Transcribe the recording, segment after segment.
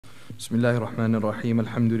بسم الله الرحمن الرحيم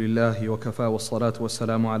الحمد لله وكفى والصلاة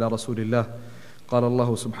والسلام على رسول الله قال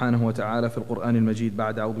الله سبحانه وتعالى في القرآن المجيد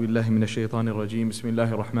بعد أعوذ بالله من الشيطان الرجيم بسم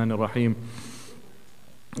الله الرحمن الرحيم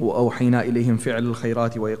وأوحينا إليهم فعل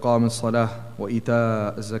الخيرات وإقام الصلاة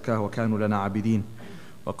وإيتاء الزكاة وكانوا لنا عابدين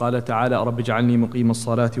وقال تعالى رب اجعلني مقيم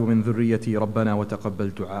الصلاة ومن ذريتي ربنا وتقبل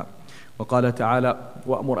دعاء وقال تعالى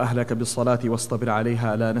وأمر أهلك بالصلاة واصطبر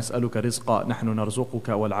عليها لا نسألك رزقا نحن نرزقك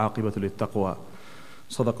والعاقبة للتقوى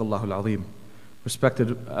صدق الله العظيم.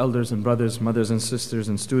 Respected elders and brothers, mothers and sisters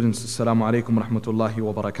and students, Assalamu alaikum wa rahmatullahi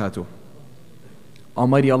wa barakatuh.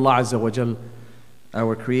 Almighty Allah Azza wa Jal,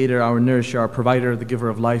 our creator, our nourisher, our provider, the giver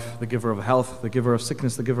of life, the giver of health, the giver of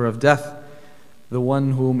sickness, the giver of death, the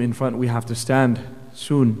one whom in front we have to stand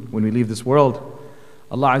soon when we leave this world.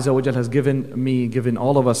 Allah Azza wa Jal has given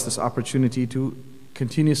all of us this opportunity to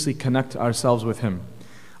continuously connect ourselves with Him.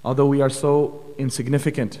 Although we are so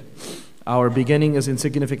insignificant, our beginning is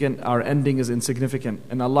insignificant, our ending is insignificant.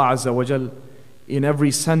 And Allah Azza wa Jal, in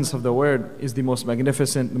every sense of the word, is the most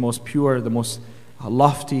magnificent, the most pure, the most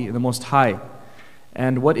lofty, the most high.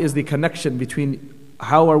 And what is the connection between,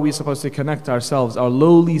 how are we supposed to connect ourselves, our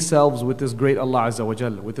lowly selves, with this great Allah Azza wa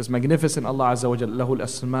Jal, with this magnificent Allah Azza wa Jal? Lahul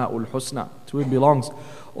asma'ul husna. To Him belongs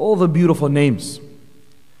all the beautiful names.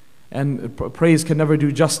 And praise can never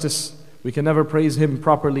do justice. We can never praise Him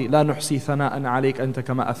properly. لا نحصي ثناء عليك أنت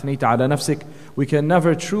كما أثنيت على نفسك. We can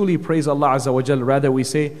never truly praise Allah Azza wa Jal. Rather we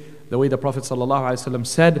say, the way the Prophet ﷺ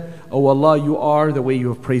said, Oh Allah, you are the way you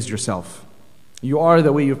have praised yourself. You are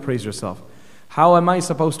the way you have praised yourself. How am I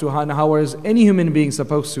supposed to, how is any human being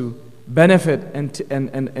supposed to benefit and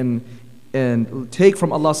take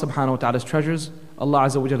from Allah subhanahu wa ta'ala's treasures? Allah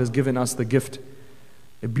Azza wa Jal has given us the gift,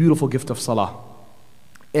 a beautiful gift of salah.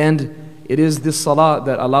 And it is this salah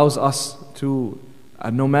that allows us to,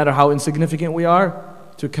 no matter how insignificant we are,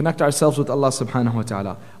 to connect ourselves with Allah subhanahu wa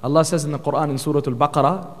ta'ala. Allah says in the Quran in Surah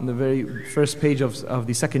Al-Baqarah, in the very first page of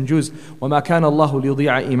the second juz, وَمَا كَانَ اللَّهُ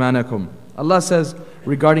لِيُضِيعَ إِيمَانَكُمْ. Allah says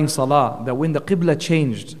regarding salah, that when the qibla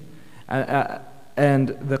changed, and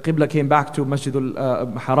the qibla came back to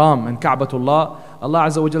Masjidul Haram and Ka'batullah, Allah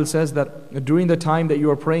Azza wa Jal says that during the time that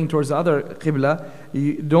you are praying towards the other qibla,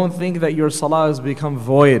 you don't think that your salah has become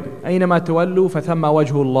void. أَيْنَمَا تُوَلُّوا فَثَمَّ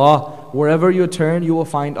وَجْهُ اللَّهِ. Wherever you turn, you will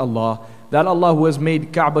find Allah. That Allah who has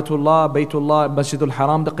made Ka'batullah, Baytullah, Masjidul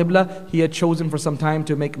Haram the qibla, He had chosen for some time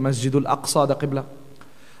to make Masjidul Aqsa the qibla.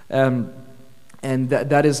 And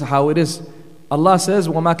that is how it is. Allah says,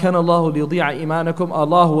 وَمَا كَانَ اللَّهُ لِيُضِيعَ إِيمَانَكُمْ.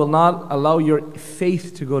 Allah will not allow your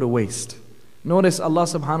faith to go to waste. Notice Allah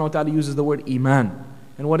subhanahu wa ta'ala uses the word iman.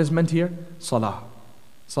 And what is meant here? Salah.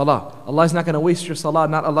 Salah. Allah is not going to waste your salah.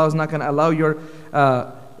 Allah is not going to allow your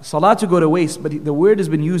salah to go to waste. But the word has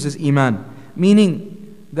been used as iman.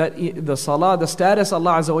 Meaning that the salah, the status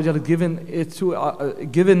Allah Azza wa Jalla has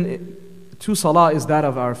given to salah is that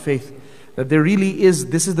of our faith. That there really is,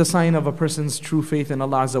 this is the sign of a person's true faith in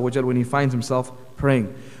Allah Azza wa Jal when he finds himself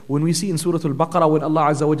praying. When we see in Surah Al-Baqarah, when Allah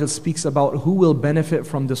Azza wa Jal speaks about who will benefit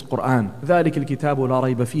from this Quran, ذَلِكَ الْكِتَابُ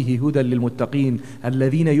لَا رَيْبَ فِيهِ هُدًى لِلْمُتَّقِينَ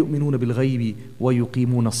الَّذِينَ يُؤْمِنُونَ بِالْغَيْبِ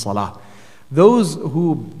وَيُقِيمُونَ الصَّلَاةِ. Those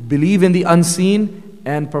who believe in the unseen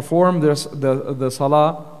and perform the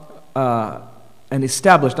salah and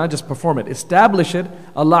establish, not just perform it, establish it,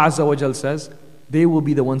 Allah Azza wa Jal says, they will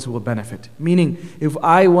be the ones who will benefit. Meaning, if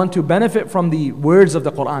I want to benefit from the words of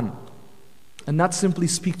the Quran, and not simply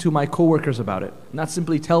speak to my co-workers about it, not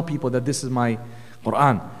simply tell people that this is my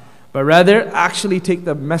Quran, but rather actually take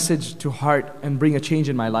the message to heart and bring a change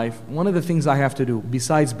in my life, one of the things I have to do,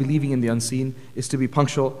 besides believing in the unseen, is to be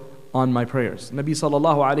punctual on my prayers. Nabi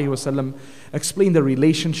sallallahu alayhi wa sallam explained the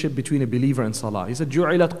relationship between a believer and salah. He said,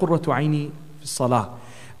 جُعِلَتْ قُرَّةُ عَيْنِي فِي الصَّلَاةِ.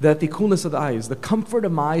 That the coolness of the eyes, the comfort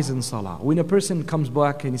of my eyes in salah. When a person comes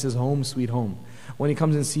back and he says, home, sweet home. When he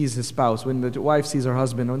comes and sees his spouse, when the wife sees her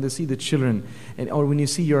husband, when they see the children, or when you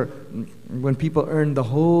see when people earn the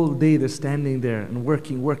whole day, they're standing there and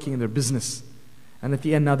working in their business. And at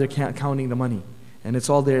the end now they're counting the money. And it's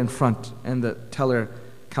all there in front. And the teller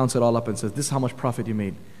counts it all up and says, this is how much profit you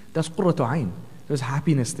made. That's qurratu ayn. There's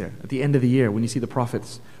happiness there. At the end of the year when you see the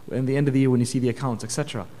profits. At the end of the year when you see the accounts,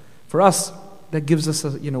 etc. For us, that gives us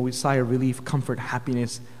we sigh of relief, comfort,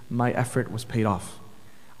 happiness. My effort was paid off.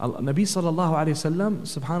 Nabi sallallahu alayhi wasallam,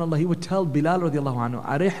 subhanallah, he would tell Bilal radiallahu anhu,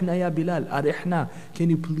 arihna ya Bilal, arihna, can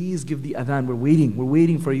you please give the adhan? We're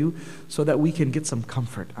waiting for you so that we can get some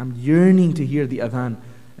comfort. I'm yearning to hear the adhan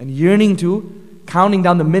and yearning to counting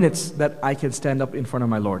down the minutes that I can stand up in front of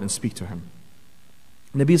my Lord and speak to Him.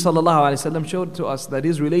 Nabi sallallahu alayhi wasallam showed to us that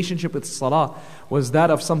his relationship with salah was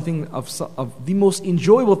that of something of the most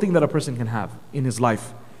enjoyable thing that a person can have in his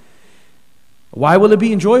life. Why will it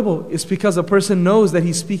be enjoyable? It's because a person knows that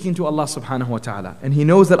he's speaking to Allah subhanahu wa ta'ala. And he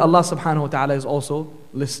knows that Allah subhanahu wa ta'ala is also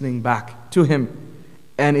listening back to him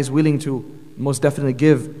and is willing to most definitely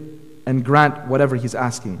give and grant whatever he's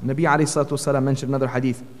asking. Nabi alayhi salatu wasalam mentioned another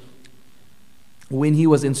hadith when he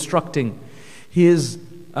was instructing his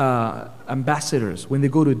ambassadors when they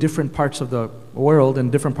go to different parts of the world and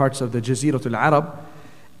different parts of the Jaziratul Arab,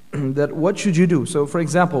 that what should you do? So for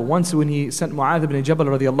example, once when he sent Mu'adh ibn Jabal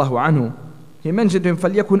radiyallahu anhu, he mentioned to him,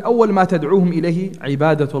 فَلْيَكُنْ أَوَّلْ مَا تَدْعُوهُمْ إِلَيْهِ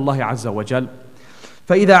عِبَادَةُ اللَّهِ عَزَّ وَجَلَّ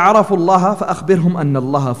فإذا عرفوا الله فأخبرهم أن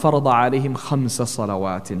الله فرض عليهم 5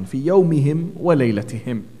 صلوات في يومهم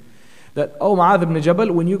وليلتهم. That, oh Mu'adh ibn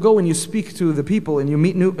Jabal, when you go and you speak to the people and you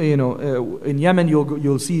meet, in Yemen,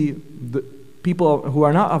 you'll see the people who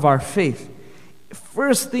are not of our faith.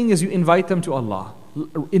 First thing is you invite them to Allah.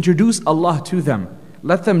 Introduce Allah to them.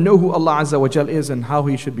 Let them know who Allah Azza wa Jal is and how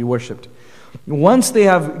He should be worshipped. Once they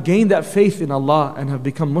have gained that faith in Allah and have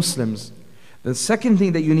become Muslims, the second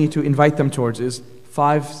thing that you need to invite them towards is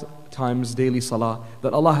 5 times daily salah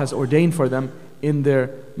that Allah has ordained for them in their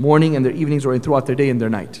morning and their evenings or throughout their day and their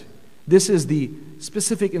night. This is the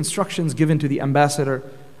specific instructions given to the ambassador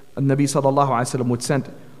Nabi sallallahu alaihi wasallam would send,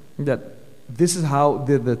 that this is how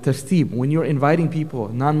the tartib, when you're inviting people,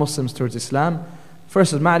 non-Muslims towards Islam,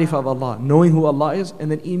 first is ma'rifah of Allah, knowing who Allah is,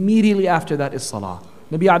 and then immediately after that is salah.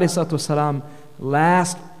 Nabi alayhi salatu wasalam,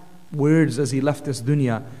 last words as he left this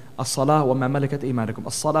dunya, as-salah wa ma malakat aymanukum,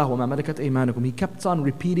 as-salah wa ma malakat aymanukum. He kept on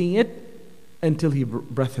repeating it until he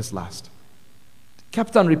breathed his last.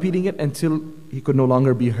 Kept on repeating it until he could no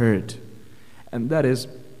longer be heard. And that is,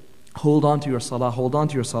 hold on to your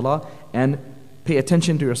salah, and pay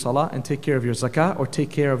attention to your salah, and take care of your zakah, or take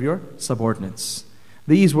care of your subordinates.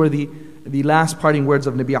 These were the last parting words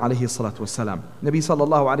of Nabi alayhi salatu wasalam. Nabi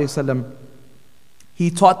sallallahu alayhi wasallam, he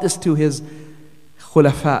taught this to his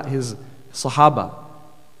khulafa, his sahaba,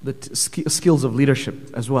 the skills of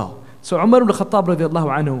leadership as well. So Umar ibn Khattab radiallahu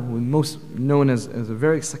anhu, most known as a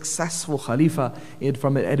very successful khalifa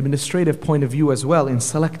from an administrative point of view as well, in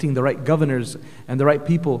selecting the right governors and the right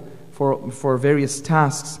people for various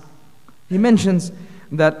tasks. He mentions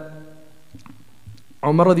that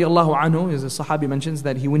Umar radiallahu anhu, as a sahabi, mentions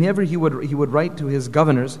that whenever he would write to his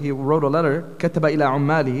governors, he wrote a letter, كَتَبَ إِلَىٰ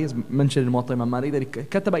عُمَّالِهِ, is mentioned in Muwatta Imam Malik, that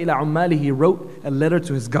كَتَبَ إِلَىٰ عُمَّالِهِ, he wrote a letter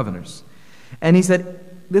to his governors. And he said,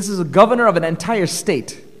 this is a governor of an entire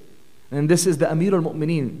state. And this is the Amir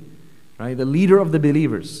al-Mu'mineen, right? The leader of the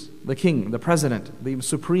believers, the king, the president, the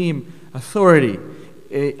supreme authority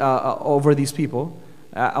over these people,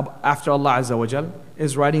 after Allah Azza wa Jal,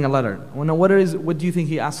 is writing a letter. Well, now what do you think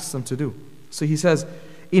he asks them to do? So he says,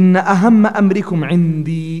 إِنَّ أَهَمَّ أَمْرِكُمْ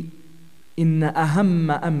عِنْدِي إِنَّ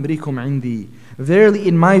أَهَمَّ أَمْرِكُمْ عِنْدِي. Verily,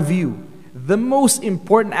 in my view, the most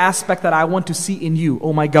important aspect that I want to see in you,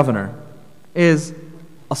 O my governor, is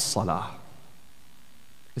as-salah,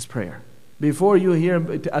 is prayer. Before you hear,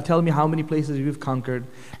 tell me how many places you've conquered,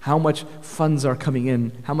 how much funds are coming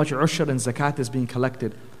in, how much ushr and zakat is being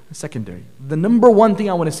collected, secondary. The number one thing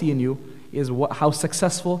I want to see in you is how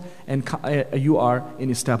successful and you are in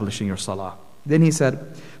establishing your salah. Then he said,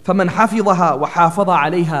 فَمَنْ حَفِظَهَا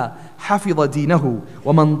وَحَافَظَ عَلَيْهَا حَفِظَ دِينَهُ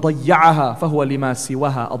وَمَنْ ضَيَّعَهَا فَهُوَ لِمَا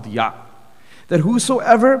سِوَهَا أَضْيَعُ. That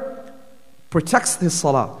whosoever protects his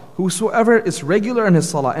salah, whosoever is regular in his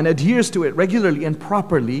salah and adheres to it regularly and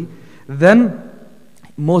properly, then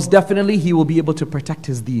most definitely he will be able to protect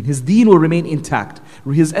his deen. His deen will remain intact.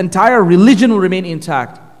 His entire religion will remain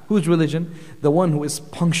intact. Whose religion? The one who is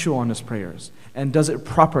punctual on his prayers and does it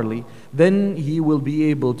properly. Then he will be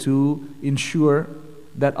able to ensure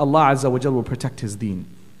that Allah Azza wa Jal will protect his deen.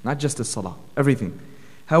 Not just his salah, everything.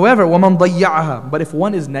 However, وَمَنْ ضَيَّعَهَا, but if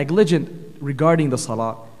one is negligent regarding the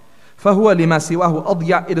salah, فَهُوَ لِمَا سِوَاهُ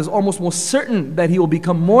أَضْيَعُ, it is almost most certain that he will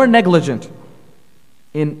become more negligent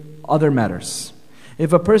in other matters.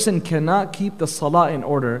 If a person cannot keep the salah in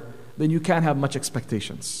order, then you can't have much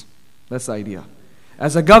expectations. That's the idea.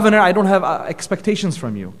 As a governor, I don't have expectations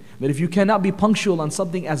from you. But if you cannot be punctual on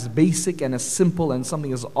something as basic and as simple and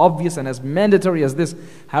something as obvious and as mandatory as this,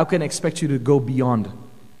 how can I expect you to go beyond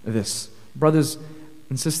this? Brothers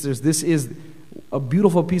and sisters, this is a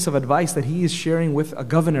beautiful piece of advice that he is sharing with a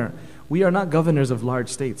governor. We are not governors of large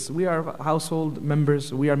states. We are household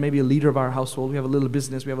members. We are maybe a leader of our household. We have a little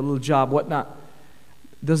business. We have a little job, whatnot.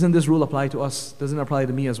 Doesn't this rule apply to us? Doesn't it apply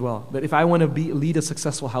to me as well? That if I want to lead a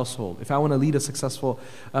successful household, if I want to lead a successful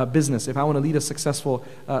business, if I want to lead a successful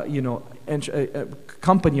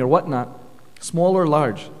company or whatnot, small or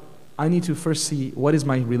large, I need to first see what is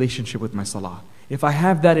my relationship with my salah. If I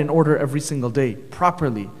have that in order every single day,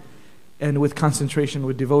 properly, and with concentration,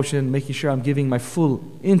 with devotion, making sure I'm giving my full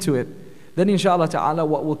into it, then inshallah ta'ala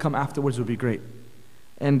what will come afterwards will be great.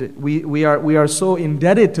 And we are so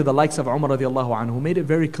indebted to the likes of Umar radiallahu anhu, who made it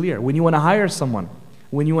very clear. When you want to hire someone,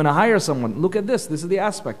 look at this. This is the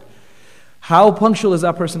aspect. How punctual is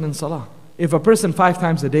that person in salah? If a person 5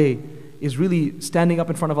 times a day is really standing up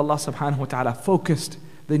in front of Allah subhanahu wa ta'ala, focused,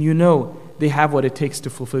 then you know they have what it takes to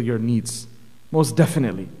fulfill your needs. Most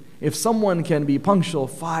definitely. If someone can be punctual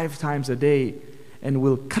 5 times a day and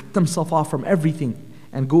will cut themselves off from everything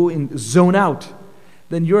and go in zone out,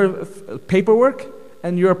 then your paperwork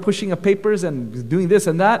and you're pushing up papers and doing this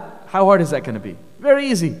and that, how hard is that going to be? Very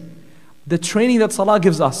easy. The training that salah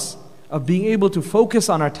gives us of being able to focus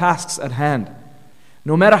on our tasks at hand.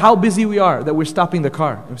 No matter how busy we are, that we're stopping the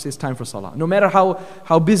car and we say it's time for salah. No matter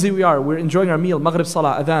how busy we are, we're enjoying our meal, maghrib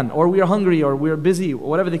salah, adhan, or we are hungry or we're busy,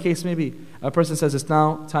 whatever the case may be. A person says it's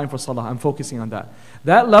now time for salah. I'm focusing on that.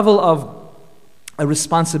 That level of a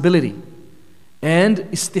responsibility and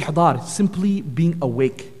istihdar, simply being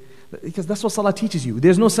awake. Because that's what salah teaches you.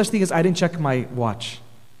 There's no such thing as I didn't check my watch.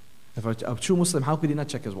 If a true Muslim, how could he not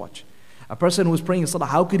check his watch? A person who is praying in salah,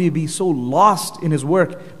 how could he be so lost in his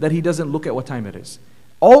work that he doesn't look at what time it is?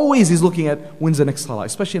 Always he's looking at when's the next salah,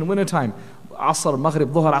 especially in winter time. Asr,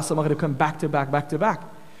 Maghrib, Dhuhr, Asr, Maghrib come back to back, back to back.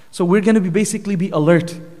 So we're going to basically be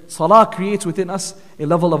alert. Salah creates within us a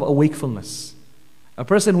level of awakefulness. A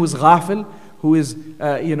person who is ghafil, who is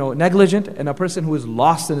negligent, and a person who is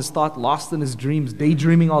lost in his thought, lost in his dreams,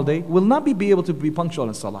 daydreaming all day, will not be able to be punctual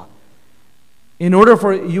in salah. In order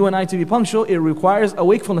for you and I to be punctual, it requires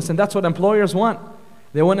awakefulness, and that's what employers want.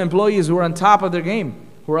 They want employees who are on top of their game,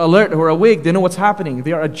 who are alert, who are awake, they know what's happening,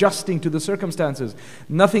 they are adjusting to the circumstances.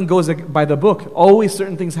 Nothing goes by the book. Always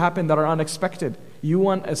certain things happen that are unexpected. You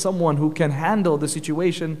want someone who can handle the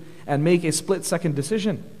situation and make a split-second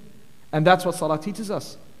decision. And that's what salah teaches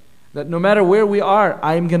us. That no matter where we are,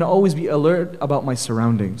 I am going to always be alert about my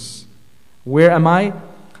surroundings. Where am I?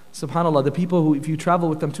 SubhanAllah, the people who, if you travel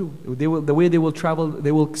with them too, the way they will travel,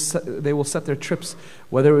 they will set their trips,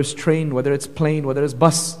 whether it's train, whether it's plane, whether it's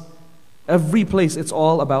bus. Every place, it's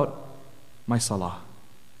all about my salah.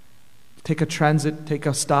 Take a transit, take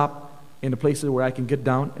a stop in the places where I can get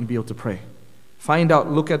down and be able to pray. Find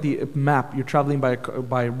out, look at the map, you're traveling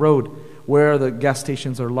by road, where are the gas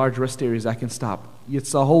stations or large rest areas I can stop.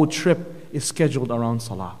 It's a whole trip is scheduled around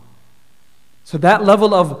salah. So that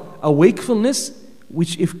level of awakefulness,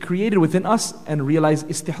 which if created within us and realize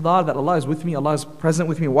istihdar, that Allah is with me, Allah is present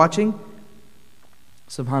with me, watching,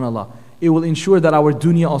 subhanAllah, it will ensure that our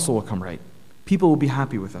dunya also will come right. People will be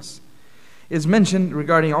happy with us. It's mentioned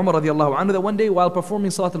regarding Umar radiallahu anhu that one day while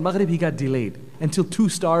performing Salat al-Maghrib, he got delayed until 2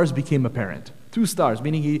 stars became apparent. 2 stars,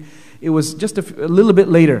 meaning it was just a little bit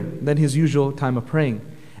later than his usual time of praying.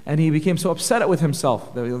 And he became so upset with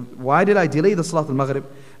himself. That, why did I delay the Salat al-Maghrib?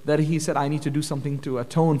 That he said, I need to do something to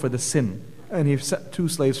atone for the sin. And he set 2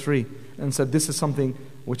 slaves free and said, this is something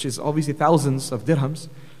which is obviously thousands of dirhams.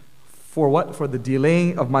 For what? For the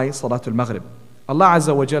delaying of my Salatul Maghrib. Allah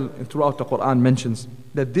Azza wa Jal throughout the Quran mentions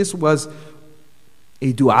that this was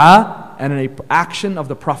a dua and an action of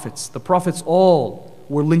the prophets. The prophets all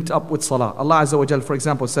were linked up with salah. Allah Azza wa Jal, for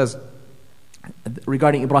example, says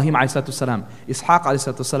regarding Ibrahim alayhi salam, Ishaq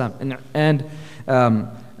alayhi salam, and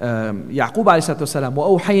Yaqub alayhi salam,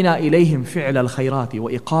 وَأَوْحَيْنَا إِلَيْهِمْ فِعْلَ الْخَيْرَاتِ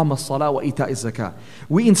وَإِقَامَ الصَّلَاةِ وَإِيتَاءِ الزَّكَاةِ.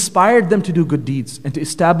 We inspired them to do good deeds and to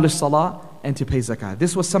establish salah and to pay zakah.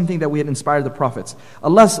 This was something that we had inspired the prophets.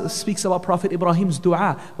 Allah speaks about Prophet Ibrahim's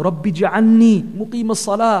dua, رَبِّ جَعَلْنِي مُقِيمَ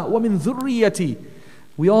الصَّلَاةِ وَمِن ذُرِّيَّتِي.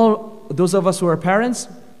 We all, those of us who are parents,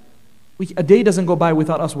 a day doesn't go by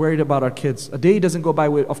without us worried about our kids. A day doesn't go by,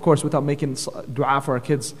 of course, without making dua for our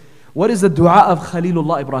kids. What is the dua of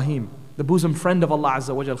Khalilullah Ibrahim? The bosom friend of Allah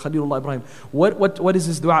Azza wa Jal, Khalilullah Ibrahim. What is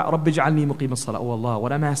his dua? رَبِّ جَعَلْنِي مُقِيمَ الصَّلَاةِ. Oh Allah,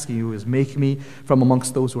 what I'm asking you is make me from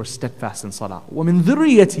amongst those who are steadfast in salah. وَمِن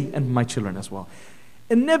ذُرِّيَّتِي, and my children as well.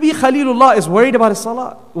 And Nabi Khalilullah is worried about his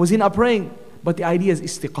salah. Was he not praying? But the idea is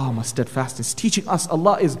istiqamah, steadfastness. Teaching us,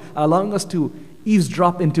 Allah is allowing us to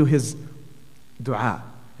eavesdrop into his dua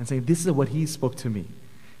and saying, this is what he spoke to me.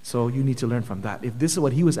 So you need to learn from that. If this is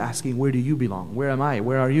what he was asking, where do you belong? Where am I?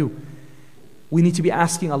 Where are you? We need to be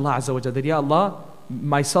asking Allah Azza wa Jalla that, Ya Allah,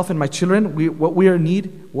 myself and my children, what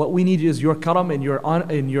we need is your karam and your honor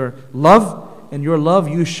and your love. And your love,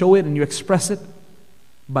 you show it and you express it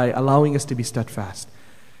by allowing us to be steadfast.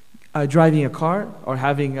 Driving a car or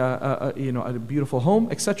having a beautiful home,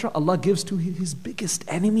 etc. Allah gives to his biggest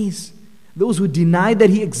enemies. Those who deny that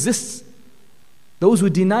he exists. Those who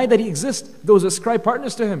deny that he exists. Those who ascribe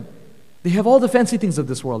partners to him. They have all the fancy things of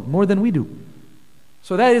this world, more than we do.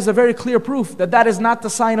 So that is a very clear proof that that is not the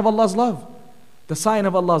sign of Allah's love. The sign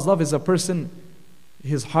of Allah's love is a person,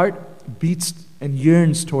 his heart beats and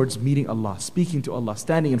yearns towards meeting Allah, speaking to Allah,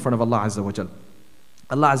 standing in front of Allah Azza wa Jal.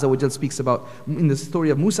 Allah Azza wa Jal speaks about, in the story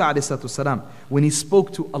of Musa alayhi salam, when he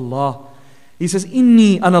spoke to Allah, he says,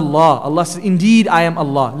 Inni ana Allah. Allah says, indeed I am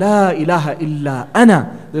Allah. La ilaha illa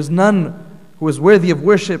ana. There's none who is worthy of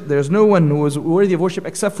worship. There's no one who is worthy of worship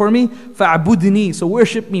except for me. Fa'budni. So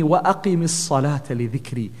worship me. Wa aqim as-salata li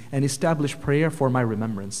dhikri. And establish prayer for my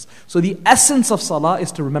remembrance. So the essence of salah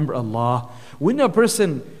is to remember Allah. When a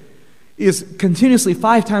person is continuously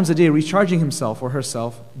 5 times a day recharging himself or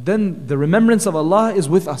herself, then the remembrance of Allah is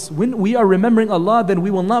with us. When we are remembering Allah, then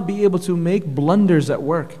we will not be able to make blunders at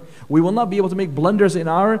work. We will not be able to make blunders in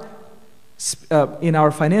our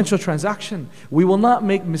financial transaction. We will not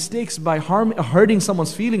make mistakes by hurting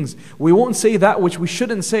someone's feelings. We won't say that which we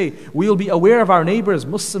shouldn't say. We will be aware of our neighbors,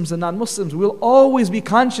 Muslims and non-Muslims. We will always be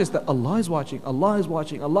conscious that Allah is watching, Allah is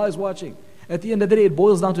watching, Allah is watching. At the end of the day, it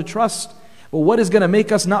boils down to trust. But what is going to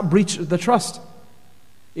make us not breach the trust?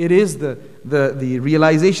 It is the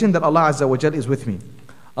realization that Allah Azza wa Jal is with me.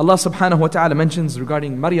 Allah subhanahu wa ta'ala mentions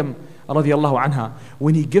regarding Maryam radiallahu anha,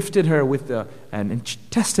 when He gifted her with and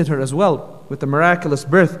tested her as well with the miraculous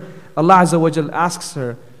birth. Allah Azza wa Jal asks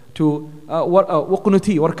her to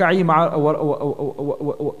وَقْنُتِي وَارْكَعِي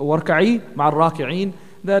مَعَ الرَّاكِعِينَ,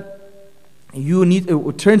 that you need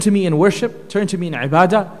to turn to me in worship, turn to me in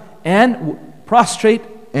ibadah, and prostrate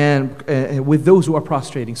and with those who are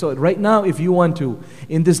prostrating. So right now, if you want to,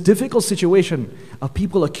 in this difficult situation of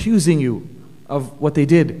people accusing you of what they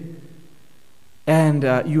did, and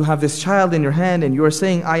you have this child in your hand and you are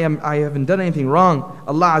saying, I haven't done anything wrong,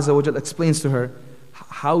 Allah Azza wa Jal explains to her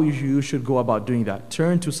how you should go about doing that.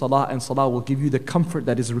 Turn to salah, and salah will give you the comfort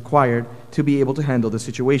that is required to be able to handle the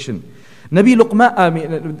situation. Nabi Luqman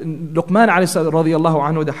radiallahu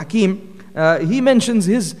anhu, the Hakim, he mentions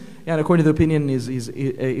his, and according to the opinion, is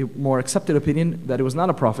a more accepted opinion, that it was not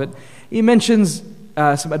a prophet. He mentions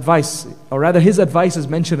some advice, or rather his advice is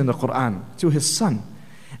mentioned in the Quran to his son.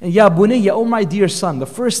 And Ya bunayya, oh my dear son, the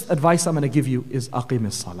first advice I'm going to give you is aqim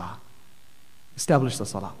as-salah. Establish the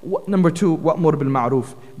salah. Number 2, wa'mur bil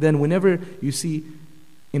ma'ruf. Then whenever you see,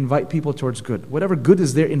 invite people towards good. Whatever good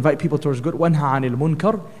is there, invite people towards good. Wanha anil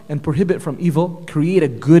munkar, and prohibit from evil. Create a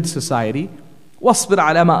good society. Wasbir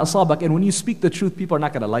ala ma asabak. And when you speak the truth, people are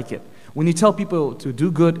not going to like it. When you tell people to do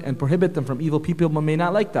good and prohibit them from evil, people may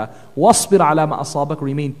not like that. Wasbir ala ma asabak.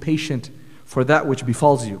 Remain patient for that which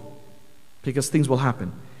befalls you, because things will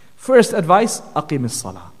happen. First advice, aqim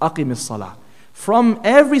as-salah. Aqim as-salah. From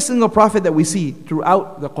every single prophet that we see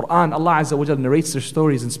throughout the Quran, Allah Azza wa Jal narrates their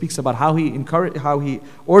stories and speaks about how He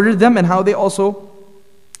ordered them, and how they also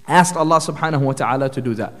asked Allah subhanahu wa ta'ala to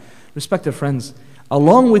do that. Respected friends,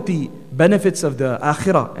 along with the benefits of the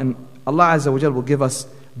akhirah, and Allah Azza wa Jal will give us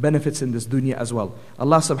benefits in this dunya as well.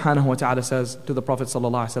 Allah subhanahu wa ta'ala says to the Prophet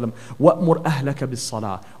sallallahu alaihi wasallam, وَأْمُرْ أَهْلَكَ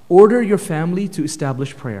بِالصَّلَاةِ. Order your family to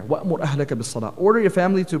establish prayer. وَأْمُرْ أَهْلَكَ بِالصَّلَاةِ. Order your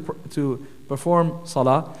family to perform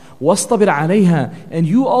salah. وَاسْطَبِرْ عَلَيْهَا. And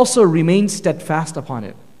you also remain steadfast upon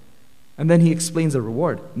it. And then he explains the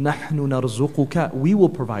reward. نَحْنُ نَرْزُقُكَ. We will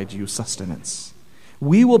provide you sustenance.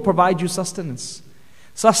 We will provide you sustenance.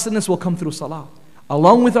 Sustenance will come through salah.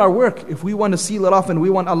 Along with our work, if we want to seal it off and we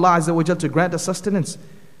want Allah Azza wa Jal to grant us sustenance,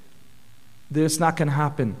 this not going to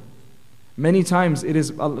happen. Many times it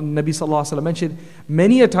is, Nabi Sallallahu Alaihi Wasallam mentioned,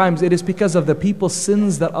 many a times it is because of the people's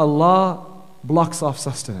sins that Allah blocks off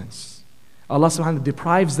sustenance. Allah subhanahu wa ta'ala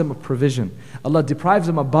deprives them of provision. Allah deprives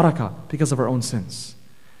them of barakah because of our own sins.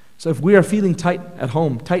 So if we are feeling tight at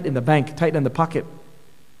home, tight in the bank, tight in the pocket,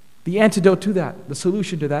 the antidote to that, the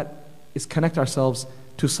solution to that, is connect ourselves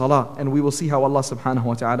to salah. And we will see how Allah subhanahu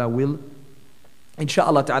wa ta'ala will,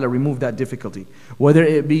 inshaAllah ta'ala, remove that difficulty, whether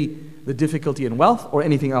it be the difficulty in wealth or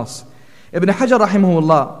anything else. Ibn Hajar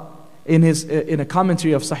rahimahullah, in a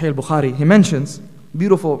commentary of Sahih al-Bukhari, he mentions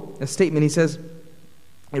beautiful statement. He says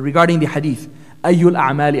regarding the hadith, ayyul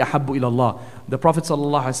a'mali ahabbu ila Allah. The Prophet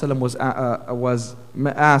sallallahu alaihi wasallam was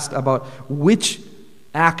asked about which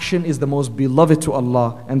action is the most beloved to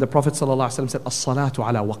Allah, and the Prophet sallallahu alaihi wasallam said, as-salatu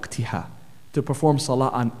ala waqtiha. To perform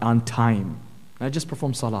salah on time. Not just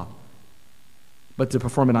perform salah, but to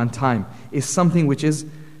perform it on time is something which is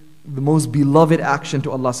the most beloved action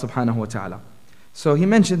to Allah subhanahu wa ta'ala. So he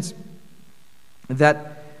mentions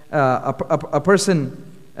that a person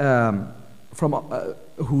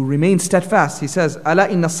who remains steadfast, he says, أَلَا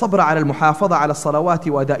إِنَّ الصَّبْرَ عَلَى الْمُحَافَظَةِ عَلَى الصَّلَوَاتِ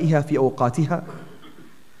وَأَدَائِهَا فِي أَوْقَاتِهَا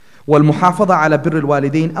وَالْمُحَافَظَةَ عَلى بِرِّ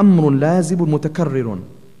الْوَالِدَيْنِ أَمْرٌ لَازِبٌ مُتَكَرِّرٌ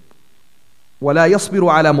وَلَا يَصْبِرُ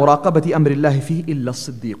عَلَى مُرَاقَبَةِ أَمْرِ اللَّهِ فِيهِ إِلَّا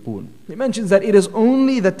الصِّدِّيقُونَ. He mentions that it is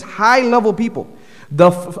only the high level people,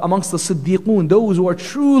 amongst the Siddiqun, those who are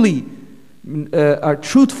truly are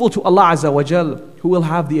truthful to Allah Azza wa Jal, who will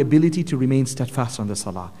have the ability to remain steadfast on the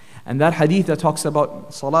salah. And that hadith that talks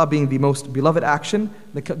about salah being the most beloved action,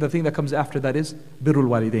 the thing that comes after that is birrul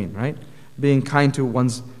walidain, right? Being kind to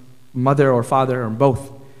one's mother or father or both.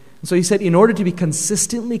 And so he said, in order to be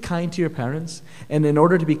consistently kind to your parents, and in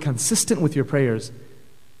order to be consistent with your prayers,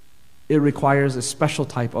 it requires a special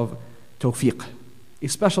type of tawfiq, a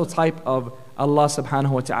special type of Allah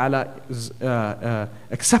subhanahu wa ta'ala's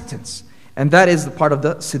acceptance. And that is the part of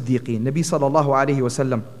the Siddiqeen. Nabi sallallahu alayhi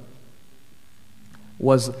wasallam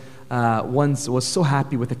was so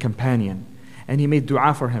happy with a companion, and he made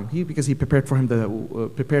dua for him. Because he prepared for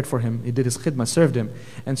him. He did his khidmah, served him.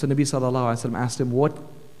 And so Nabi sallallahu alayhi wasallam asked him,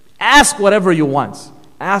 ask whatever you want.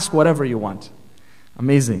 Ask whatever you want.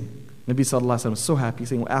 Amazing. Nabi sallallahu alayhi wasallam was so happy,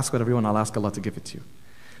 saying, ask whatever you want, I'll ask Allah to give it to you.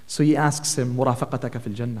 So he asks him, murafaqataka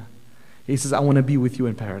fil jannah. He says, I want to be with you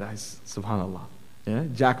in paradise. Subhanallah. Yeah,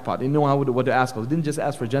 jackpot. He didn't know what to ask. He didn't just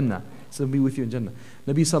ask for Jannah. He said, be with you in Jannah.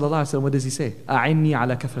 Nabi sallallahu alayhi wa sallam, what does he say? أعني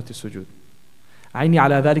على كثرة السجود. أعني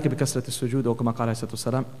على ذلك بكثرة السجود. أو كما قال عليه الصلاة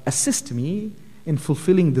والسلام. Assist me in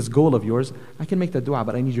fulfilling this goal of yours. I can make the dua,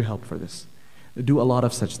 but I need your help for this. Do a lot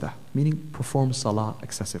of sajda, meaning perform salah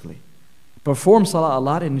excessively. Perform salah a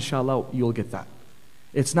lot, and inshallah you'll get that.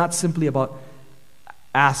 It's not simply about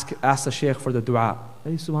ask the shaykh for the dua.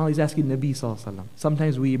 SubhanAllah, he's asking Nabi sallallahu alaihi wasallam.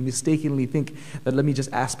 Sometimes we mistakenly think that let me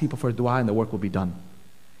just ask people for dua and the work will be done.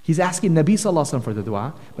 He's asking Nabi sallallahu alaihi wasallam for the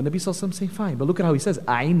dua, but Nabi sallallahu alaihi wasallam saying, fine. But look at how he says,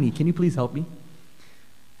 A'inni, can you please help me?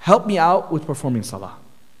 Help me out with performing salah,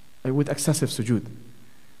 with excessive sujood.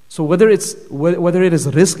 So whether it is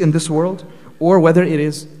risk in this world, or whether it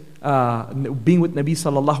is being with Nabi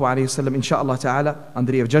sallallahu alaihi wasallam, inshallah ta'ala, on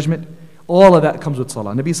the day of judgment, all of that comes with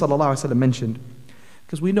salah. Nabi sallallahu alaihi wasallam mentioned,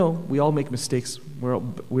 because we know we all make mistakes,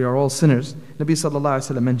 we are all sinners. Nabi sallallahu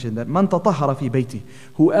alaihi wasallam mentioned that man tatahhara fi bayti,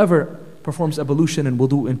 whoever performs ablution and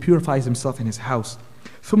wudu and purifies himself in his house,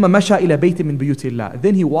 ثم مشى إلى بيت من بيوت الله,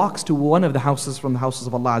 then he walks to one of the houses from the houses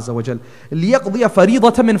of Allah Azza wa Jal, ليقضي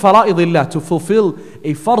فريضة من فرائض الله, to fulfill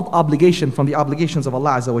a fard obligation from the obligations of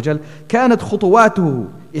Allah Azza wa Jal, كانت خطواته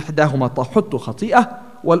إحداهما تحط خطيئة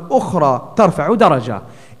والأخرى ترفع درجة.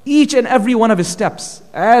 Each and every one of his steps,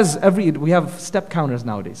 we have step counters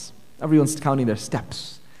nowadays. Everyone's counting their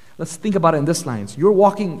steps. Let's think about it in this lines. You're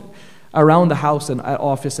walking around the house and at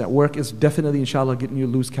office, at work, is definitely, inshallah, getting you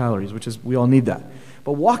to lose calories, which is, we all need that.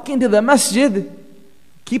 But walk into the masjid,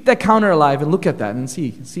 keep that counter alive and look at that and see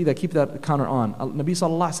that, keep that counter on. Nabi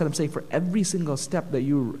sallallahu alaihi wasallam saying, for every single step that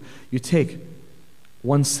you take,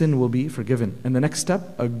 one sin will be forgiven. And the next step,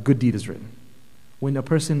 a good deed is written. When a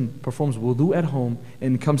person performs wudu at home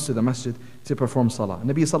and comes to the masjid to perform salah.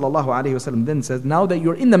 Nabi sallallahu alayhi wa sallam then says, now that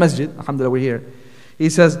you're in the masjid, alhamdulillah we're here, he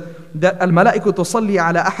says that الْمَلَائِكُ تُصَلِّي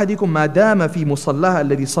عَلَى أَحَدِكُمْ مَا دَامَ فِي مُصَلَّهَا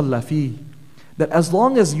الَّذِي صَلَّى فِيهِ. That as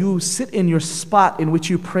long as you sit in your spot in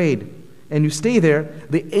which you prayed and you stay there,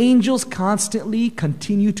 the angels constantly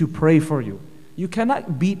continue to pray for you. You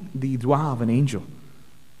cannot beat the dua of an angel.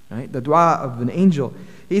 Right? The dua of an angel.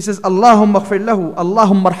 He says, Allahumma ghfir lahu,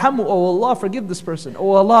 Allahumma arhamu, oh Allah, forgive this person.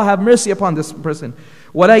 Oh Allah, have mercy upon this person.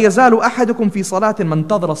 وَلَا يَزَالُ أَحَدُكُمْ فِي صَلَاةٍ مَنْ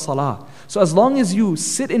تَظْرَ الصَّلَاةِ. So as long as you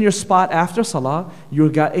sit in your spot after salah, you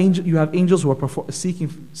have angels who are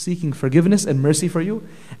seeking forgiveness and mercy for you.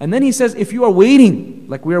 And then he says, if you are waiting,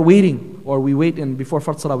 like we are waiting, or we wait and before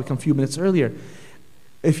fard salah, we come a few minutes earlier.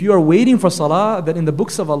 If you are waiting for salah, then in the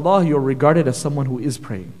books of Allah, you are regarded as someone who is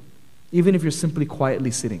praying, even if you're simply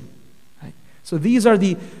quietly sitting. So these are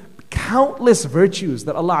the countless virtues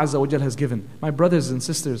that Allah Azza wa Jal has given. My brothers and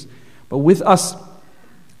sisters, but with us,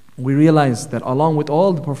 we realize that along with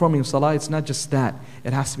all the performing of salah, it's not just that.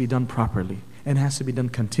 It has to be done properly. And it has to be done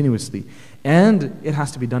continuously. And it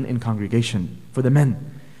has to be done in congregation for the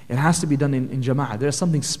men. It has to be done in jama'ah. There's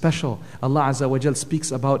something special. Allah Azza wa Jal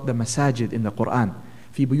speaks about the masajid in the Quran.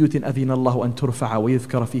 في بيوت أذن الله أن ترفع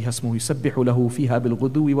ويذكر فيها اسمه يسبح له فيها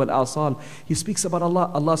بالغدو والآصال. He speaks about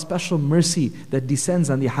Allah's special mercy that descends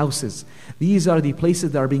on the houses. These are the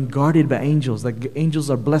places that are being guarded by angels. The angels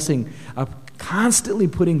are constantly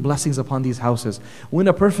putting blessings upon these houses. When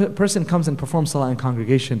a person comes and performs salah in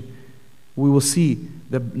congregation, we will see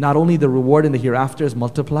that not only the reward in the hereafter is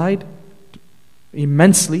multiplied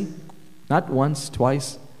immensely, not once,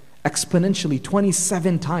 twice, exponentially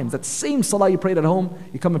 27 times. That same salah you prayed at home,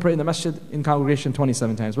 you come and pray in the masjid in congregation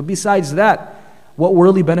 27 times. But besides that, what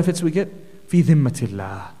worldly benefits we get? Fi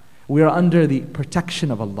dhimmatillah. We are under the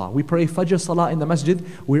protection of Allah. We pray Fajr Salah in the masjid,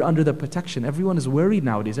 we're under the protection. Everyone is worried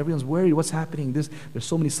nowadays. Everyone's worried, what's happening? There's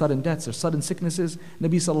so many sudden deaths, there's sudden sicknesses.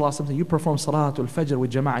 Nabi Sallallahu Alaihi Wasallam, you perform Salatul Fajr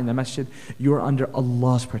with Jama'ah in the masjid, you're under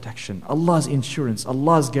Allah's protection, Allah's insurance,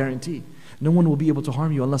 Allah's guarantee. No one will be able to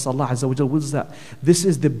harm you unless Allah Azza wa Jal wills that. This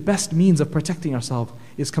is the best means of protecting ourselves,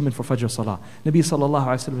 is coming for Fajr Salah. Nabi sallallahu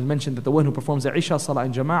alayhi wa sallam mentioned that the one who performs the Isha Salah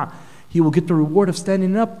in Jama'ah, he will get the reward of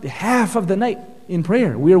standing up half of the night in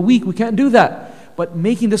prayer. We are weak, we can't do that. But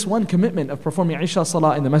making this one commitment of performing Isha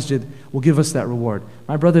Salah in the masjid will give us that reward.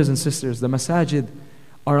 My brothers and sisters, the masajid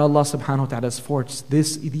are Allah subhanahu wa ta'ala's forts.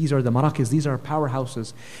 These are the marakis, these are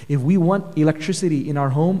powerhouses. If we want electricity in our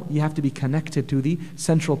home, you have to be connected to the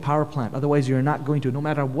central power plant. Otherwise you're not going to, no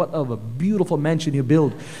matter what of a beautiful mansion you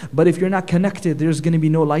build. But if you're not connected, there's going to be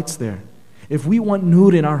no lights there. If we want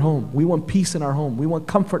nur in our home, we want peace in our home, we want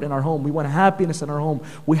comfort in our home, we want happiness in our home,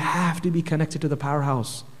 we have to be connected to the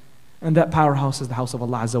powerhouse. And that powerhouse is the house of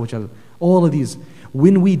Allah Azza wa Jal. All of these.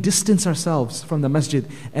 When we distance ourselves from the masjid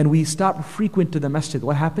and we stop frequent to the masjid,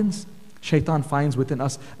 what happens? Shaitan finds within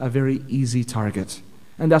us a very easy target.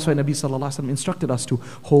 And that's why Nabi sallallahu alaihi wasallam instructed us to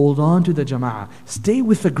hold on to the jama'ah. Stay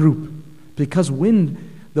with the group. Because when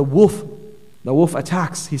the wolf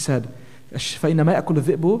attacks, he said, فَإِنَّمَا يَأْكُلُ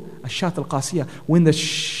الذِّئْبُ الشَّاةَ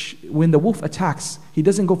الْقَاسِيَةَ When the wolf attacks, he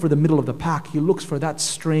doesn't go for the middle of the pack. He looks for that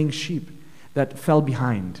straying sheep that fell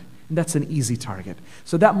behind. That's an easy target.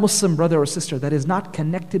 So that Muslim brother or sister that is not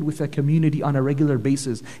connected with a community on a regular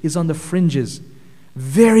basis, is on the fringes,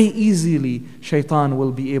 very easily shaitan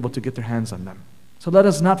will be able to get their hands on them. So let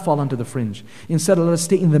us not fall onto the fringe. Instead, let us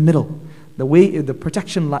stay in the middle. The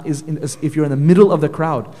protection is if you're in the middle of the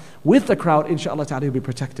crowd. With the crowd, inshallah ta'ala, you'll be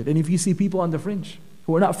protected. And if you see people on the fringe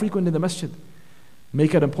who are not frequent in the masjid,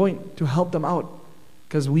 make it a point to help them out.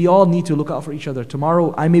 Because we all need to look out for each other.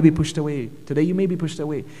 Tomorrow I may be pushed away. Today you may be pushed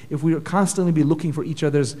away. If we constantly be looking for each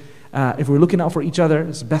other's, if we're looking out for each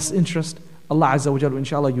other's best interest, Allah Azza wa Jalla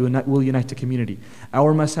inshallah will unite the community.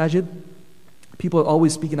 Our masajid, people are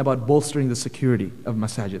always speaking about bolstering the security of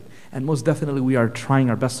masajid. And most definitely we are trying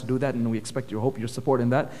our best to do that, and we expect your hope, your support in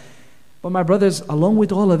that. But my brothers, along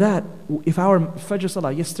with all of that, if our Fajr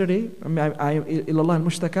Salah yesterday, ilallah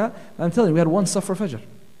al-mushtaka, I'm telling you, we had one saf for Fajr.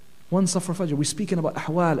 One saf for Fajr. We're speaking about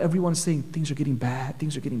ahwal. Everyone's saying things are getting bad.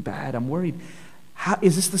 Things are getting bad. I'm worried.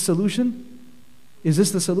 Is this the solution? Is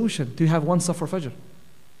this the solution to have one saf for Fajr?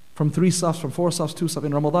 From 3 safs, from 4 safs, 2 safs.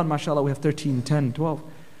 In Ramadan, mashallah, we have 13, 10, 12.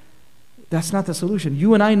 That's not the solution.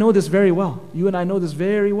 You and I know this very well. You and I know this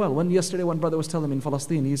very well. Yesterday, one brother was telling me in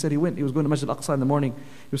Palestine, he said he was going to Masjid al-Aqsa in the morning.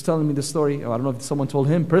 He was telling me this story. I don't know if someone told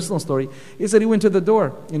him, personal story. He said he went to the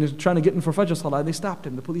door and he was trying to get in for Fajr Salah. They stopped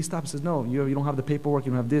him. The police stopped and says, no, you don't have the paperwork,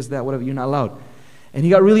 you don't have this, that, whatever, you're not allowed. And he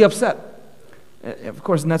got really upset. Of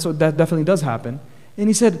course, and that definitely does happen. And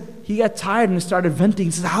he said he got tired and started venting.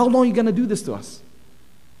 He says, how long are you going to do this to us?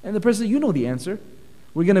 And the person said, you know the answer.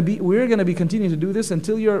 We're going to be continuing to do this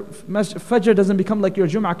until your Fajr doesn't become like your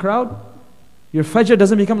Jummah crowd. Your Fajr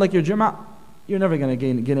doesn't become like your Jummah. You're never going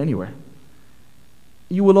to get anywhere.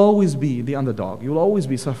 You will always be the underdog. You will always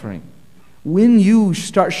be suffering. When you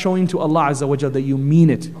start showing to Allah Azza wa Jalla that you mean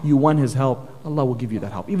it, you want His help, Allah will give you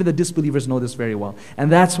that help. Even the disbelievers know this very well.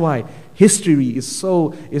 And that's why history is so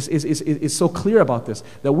clear about this.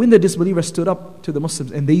 That when the disbelievers stood up to the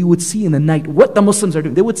Muslims and they would see in the night what the Muslims are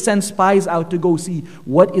doing, they would send spies out to go see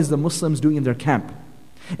what is the Muslims doing in their camp.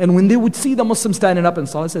 And when they would see the Muslims standing up and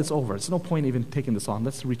salah, they said, it's over. It's no point even taking this on.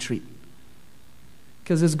 Let's retreat.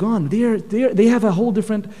 Because it's gone. They have a whole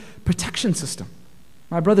different protection system.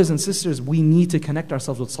 My brothers and sisters, we need to connect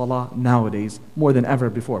ourselves with salah nowadays more than ever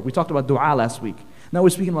before. We talked about dua last week. Now we're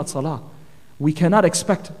speaking about salah. We cannot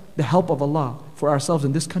expect the help of Allah for ourselves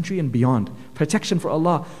in this country and beyond. Protection for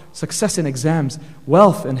Allah, success in exams,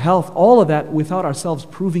 wealth and health, all of that without ourselves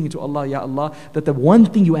proving to Allah, Ya Allah, that the one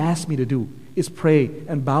thing you asked me to do is pray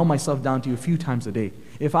and bow myself down to you a few times a day.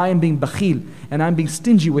 If I am being bakhil and I'm being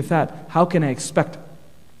stingy with that, how can I expect?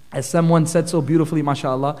 As someone said so beautifully,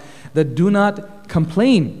 mashallah, that do not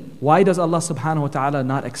complain. Why does Allah subhanahu wa ta'ala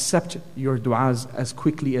not accept your du'as as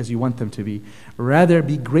quickly as you want them to be? Rather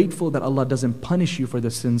be grateful that Allah doesn't punish you for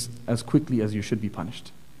the sins as quickly as you should be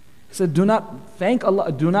punished. He said, do not thank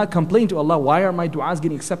Allah, do not complain to Allah, why are my du'as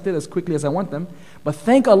getting accepted as quickly as I want them? But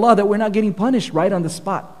thank Allah that we're not getting punished right on the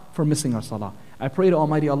spot for missing our salah. I pray to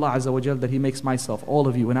Almighty Allah Azza wa Jal that He makes myself, all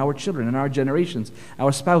of you, and our children, and our generations,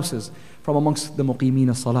 our spouses, from amongst the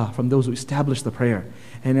muqimeen salah, from those who establish the prayer.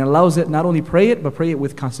 And it allows it, not only pray it, but pray it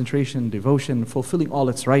with concentration, devotion, fulfilling all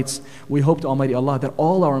its rights. We hope to Almighty Allah that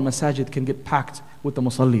all our masajid can get packed with the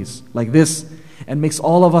musallis, like this, and makes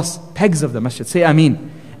all of us pegs of the masjid. Say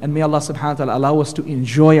Ameen. And may Allah subhanahu wa ta'ala allow us to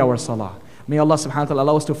enjoy our salah. May Allah subhanahu wa ta'ala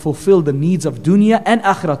allow us to fulfill the needs of dunya and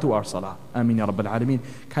akhirah to our salah. Ameen ya Rabbil Alameen.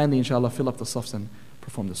 Kindly inshallah fill up the safs and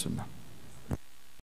perform the sunnah.